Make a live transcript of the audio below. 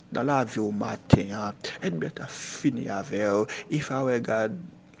dans la vie au matin, hein, et bien t'as fini avec, if I were God,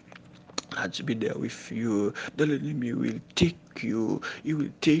 to be there with you. The enemy will take you. He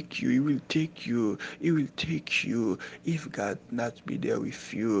will take you. He will take you. He will take you. If God not be there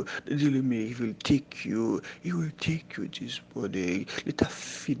with you, the enemy will take you. He will take you this body. Let a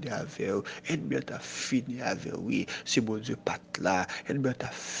fini avec. Et bien ta fini avec oui. C'est bon Dieu pas là. Et bien ta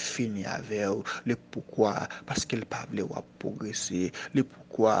fini avec. Le pourquoi? Parce qu'elle pas voulu progresser. Le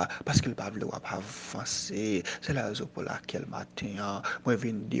pourquoi? Parce qu'elle pas voulu avancer. C'est la raison pour laquelle matin, moi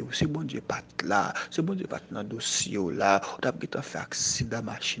viens dire, c'est bon Dieu pas là. C'est bon Dieu pas dans le dossier là. Tu as fait accident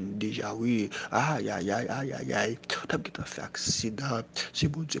machine déjà, oui. Aïe, aïe, aïe, aïe, aïe, aïe. Tu as fait accident. C'est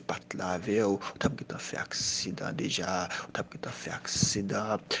bon Dieu pas là avec. Tu as fait accident déjà. Tu as fait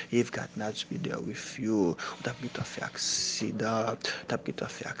accident. If God not be there with you, tu as fait accident. Tu as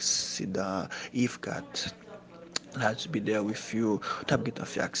fait accident. If God has be there with you, tap get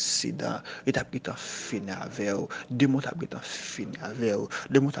fait accident, et tap get fini avec, démon tap get fini avec,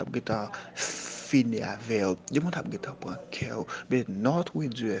 démon tap get fini avec, démon tap get prend cœur, mais notre oui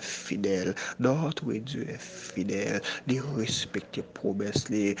Dieu est fidèle, notre oui Dieu est fidèle, de respecter promesse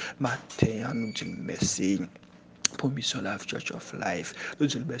les matin nous dit merci. Pour Mission Life Church of Life, nous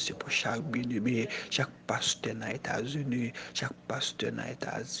disons merci pour chaque bien-aimé, chaque pasteur dans les États-Unis, chaque pasteur dans les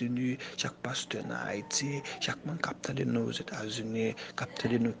États-Unis, chaque pasteur dans Haïti, chaque monde capteur de nos États-Unis,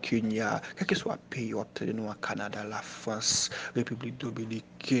 capteur de nos Kenya, quel que soit le pays, capteur de nous en Canada, la France, République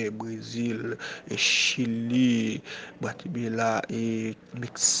Dominicaine, Brésil, et Chili, Guatemala et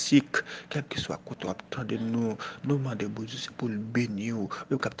Mexique, quel que soit le capteur de nous demandons bon Dieu c'est pour le bénir,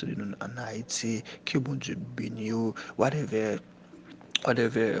 le capteur de nous en Haïti, que bon Dieu bénisse, whatever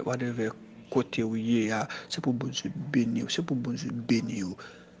côté où il y a, c'est pour bon Dieu bénir, c'est pour bon Dieu bénir.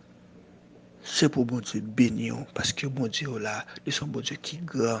 C'est pour bon Dieu bénir, parce que bon Dieu là, ils sont bon Dieu qui est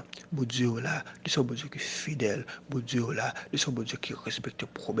grand, bon Dieu là, ils sont bon Dieu qui est fidèle, bon Dieu là, ils sont bon Dieu qui respecte les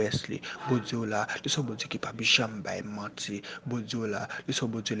promesses, bon Dieu là, ils sont bon Dieu qui pas jamais menti, bon Dieu là, ils sont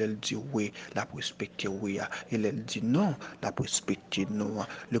bon Dieu, elle dit oui, la respecte oui, et elle dit non, la respecte non,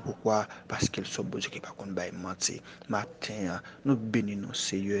 le pourquoi, parce qu'elles sont bon Dieu qui pas menti. Matin, nous bénissons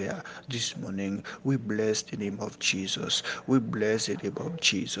Seigneur, this morning, we bless the name of Jesus, we bless the name of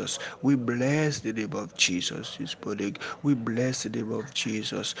Jesus, we bless the name of Jesus this morning. We bless the name of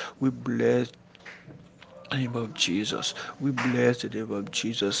Jesus. We bless the name of Jesus. We bless the name of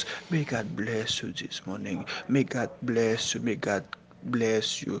Jesus. May God bless you this morning. May God bless you. May God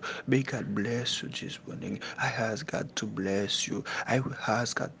bless you. May God bless you this morning. I ask God to bless you. I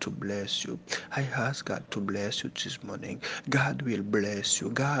ask God to bless you. I ask God to bless you this morning. God will bless you.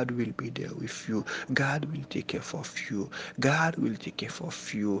 God will be there with you. God will take care of you. God will take care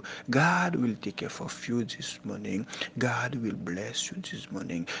of you. God will take care of you this morning. God will bless you this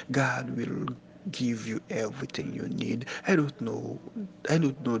morning. God will give you everything you need. I don't know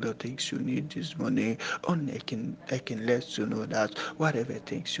the things you need this morning. Only I can let you know that whatever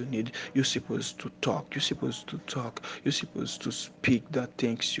things you need, you're supposed to talk. You're supposed to talk. You're supposed to speak the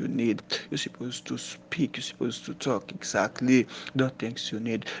things you need. You're supposed to speak. You're supposed to talk exactly the things you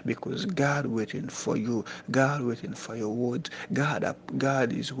need, because God waiting for you. God waiting for your word. God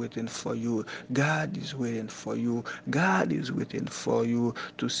is waiting for you. God is waiting for you. God is waiting for you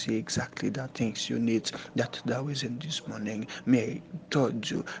to see exactly the things you need. That was in this morning. May I told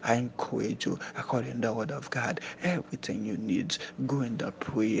you, I encourage you, according to the word of God, everything you need, go in the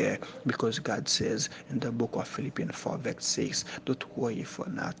prayer, because God says in the book of Philippians 4 verse 6, don't worry for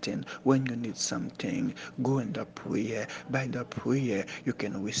nothing. When you need something, go in the prayer. By the prayer, you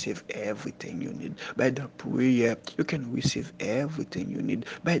can receive everything you need. By the prayer, you can receive everything you need.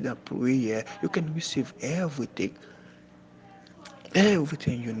 By the prayer, you can receive everything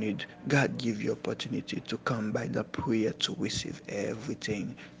you need. God give you opportunity to come by the prayer to receive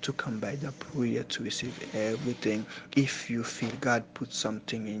everything, to come by the prayer to receive everything. If you feel God put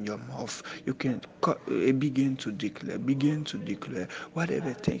something in your mouth, you can begin to declare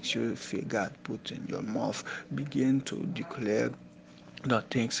whatever things you feel God put in your mouth. Begin to declare the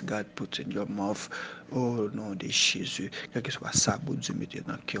things God put in your mouth. Oh non, de Jésus, quel que soit ça, bon Dieu, mettez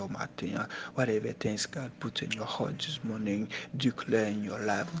dans le cœur matin. Whatever things God put in your heart this morning, declare in your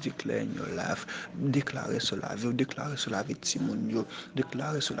life, declare in your life. Déclarez sur la vie, déclarez sur la vie de Timon,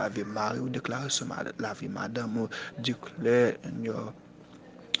 déclarez sur la vie de Marie, déclarez sur la vie de Madame, declare in your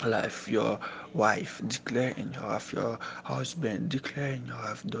life your wife, declare in your life your husband, declare in your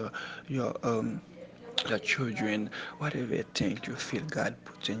life your your children, whatever thing you feel God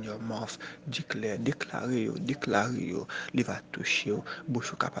put in your mouth, declare you, live à toucher,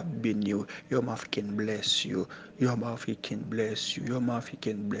 bouche capable bénir you, your mouth can bless you, your mouth he can bless you, your mouth he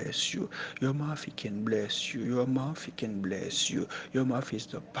can bless you, your mouth he can bless you, your mouth he can bless you, your mouth is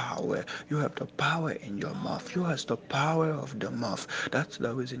the power, you have the power in your mouth, you have the power of the mouth. That's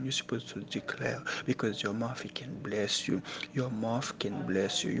the reason you're supposed to declare, because your mouth he can bless you, your mouth can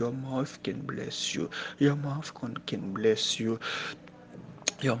bless you, your mouth can bless you, your mouth can bless you.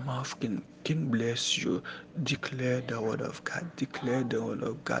 Your mouth can bless you. Declare the word of God. Declare the word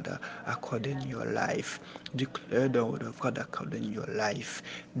of God according to your life. Declare the word of God according to your life.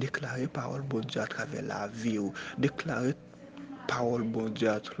 Déclarez parole bon Dieu à travers la vie. Déclarez parole bon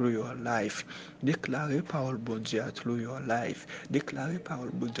Dieu through your life. Déclarez parole bon Dieu through your life. Déclarez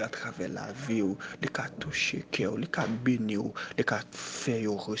parole bon Dieu à travers la vie. Les cas toucher cœur, les cas bénir, les cas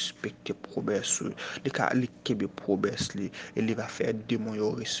faire respecter promesse, les cas les promesse, et il va faire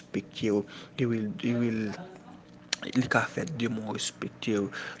démon respecter. Il will il ka fait démon respecter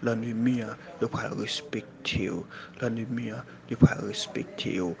l'ennemi de pas respecter l'ennemi de pas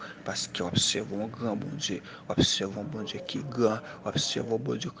respecter parce qu'il observe un grand bon Dieu, observe un bon Dieu qui est grand, observe un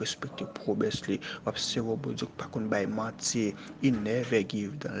bon Dieu qui respecte promesse, observe un bon Dieu qui pas qu'on bail mentir. He never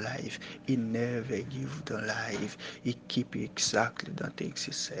give the life, he never give the life, he keep exactly the things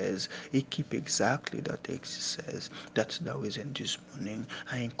he says, he keep exactly the things he says. That's the reason this morning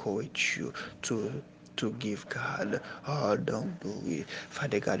I encourage you to give God all the glory.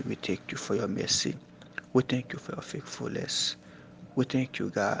 Father God, we thank you for your mercy. We thank you for your faithfulness. We thank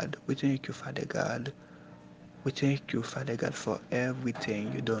you, God. We thank you, Father God. We thank you, Father God, for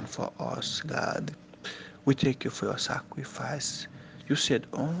everything you done for us, God. We thank you for your sacrifice. You said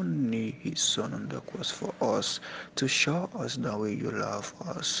only His Son on the cross for us to show us the way you love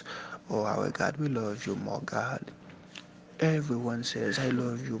us. Oh, our God, we love you more, God. Everyone says, I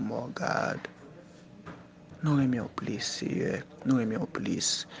love you more, God. Nou reme ou plis, Seye. Nou reme ou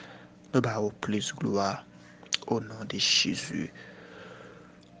plis. Nou ba ou plis gloa. Au nom de Jésus.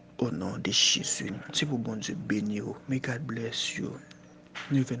 Au nom de Jésus. Se pou bon Dieu béni ou. May God bless you.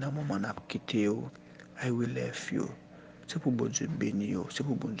 Nou ven nan mouman ap kite ou. I will love you. Se pou bon Dieu béni ou. Se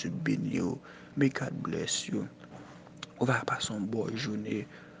pou bon Dieu béni ou. May God bless you. Ou va pason bon journée.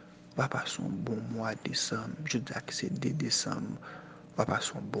 Ou va pason bon mois décembre. Je dis que c'est 2 décembre. Ou va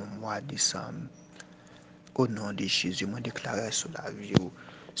pason bon mois décembre. Au nom de Jésus, moi déclare sur la vie.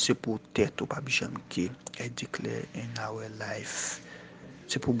 C'est pour tête ou pas jamais qui est déclaré in our life.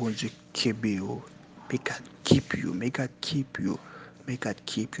 C'est pour bon Dieu qui you. May God keep you. May God keep you. May God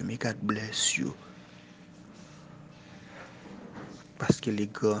keep you. May God bless you. Parce que les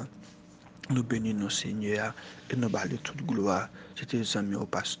gars, nous bénissons Seigneur et nous ballons toute gloire. C'était les amis au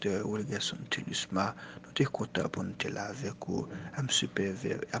pasteur wilguerson Thelusma. Nous sommes contents pour nous être là avec vous. I'm super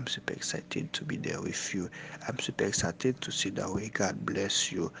excited to be there with you. I'm super excited to see the way God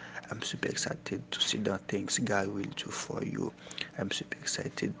bless you. I'm super excited to see the things God will do for you. I'm super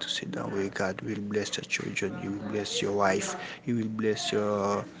excited to see the way God will bless your children. He will bless your wife. He will bless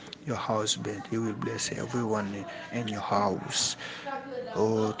your husband. He will bless everyone in your house.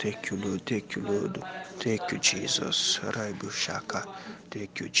 Oh, thank you, Lord. Thank you, Lord. Thank you, Jesus. Raibu Shaka.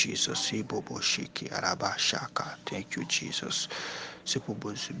 Thank you, Jesus. Ibobo Shiki Araba Shaka. Thank you, Jesus. C'est pour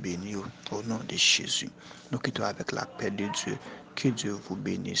vous bénir au nom de Jésus. Nous quittons avec la paix de Dieu. Que Dieu vous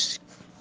bénisse.